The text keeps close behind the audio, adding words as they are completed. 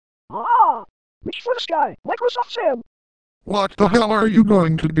Reach for the sky, Microsoft Sam. What the hell are you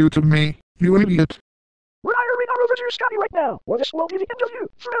going to do to me, you idiot? We're hiring our over to your Scotty right now, or this will be the end of you,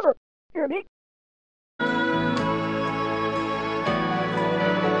 forever. Hear me?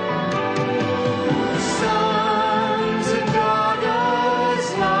 Sons and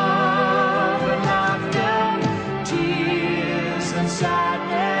daughters, love and laughter, tears and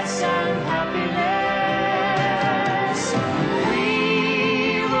sadness and happiness.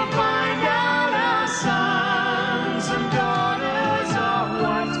 We will find out our sons and daughters are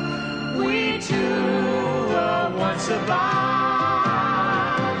what we too were once about.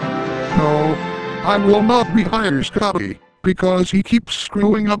 No, I will not rehire Scotty, because he keeps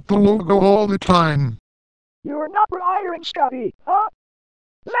screwing up the logo all the time. You're not rehiring Scotty, huh?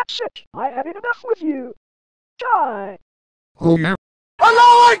 That's it. I had enough with you. Die. Oh yeah?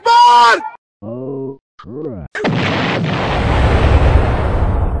 Allah Akbar! Oh, crap.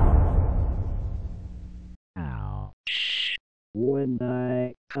 Ouch. When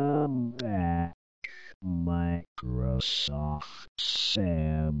I come back, Microsoft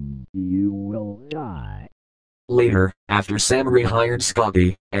Sam, you will die. Later, after Sam rehired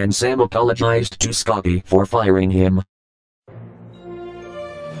Scotty, and Sam apologized to Scotty for firing him.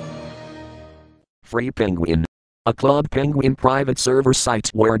 Free Penguin. A Club Penguin private server site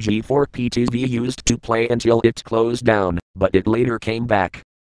where G4PTV used to play until it closed down, but it later came back.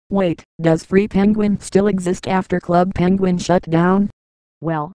 Wait, does Free Penguin still exist after Club Penguin shut down?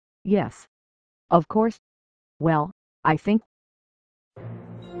 Well, yes. Of course. Well, I think.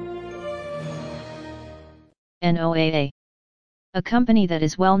 NOAA. A company that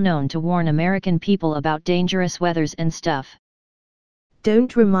is well known to warn American people about dangerous weathers and stuff.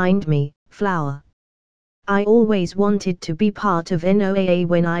 Don't remind me, Flower. I always wanted to be part of NOAA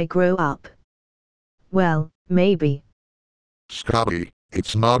when I grow up. Well, maybe. Scotty,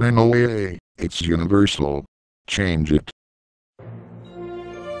 it's not NOAA, it's Universal. Change it.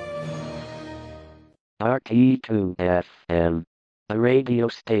 RT2FM. A radio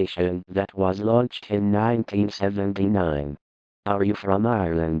station that was launched in 1979. Are you from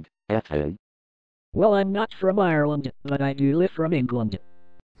Ireland, Ethan? Well, I'm not from Ireland, but I do live from England.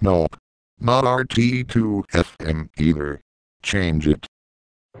 Nope. Not RT2FM either. Change it.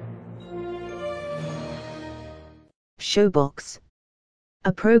 Showbox.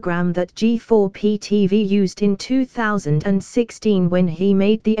 A program that G4PTV used in 2016 when he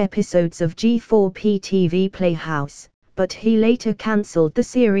made the episodes of G4PTV Playhouse, but he later cancelled the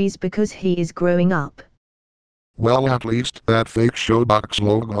series because he is growing up. Well, at least that fake Showbox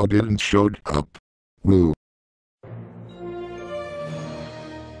logo didn't show up. Woo.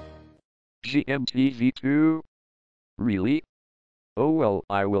 GMTV2? Really? Oh well,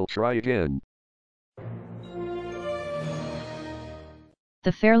 I will try again.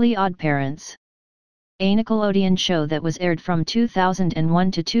 The Fairly Odd Parents. A Nickelodeon show that was aired from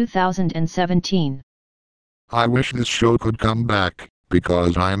 2001 to 2017. I wish this show could come back,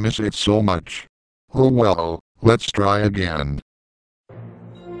 because I miss it so much. Oh well, let's try again.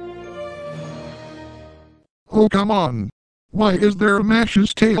 Oh come on! Why is there a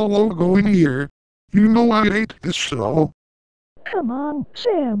Mash's Tail logo in here? You know I hate this show. Come on,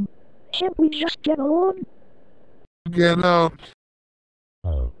 Sam. Can't we just get along? Get out.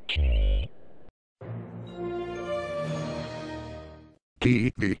 Okay.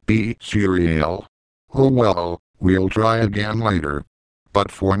 P cereal. Oh well, we'll try again later.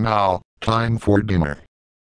 But for now, time for dinner.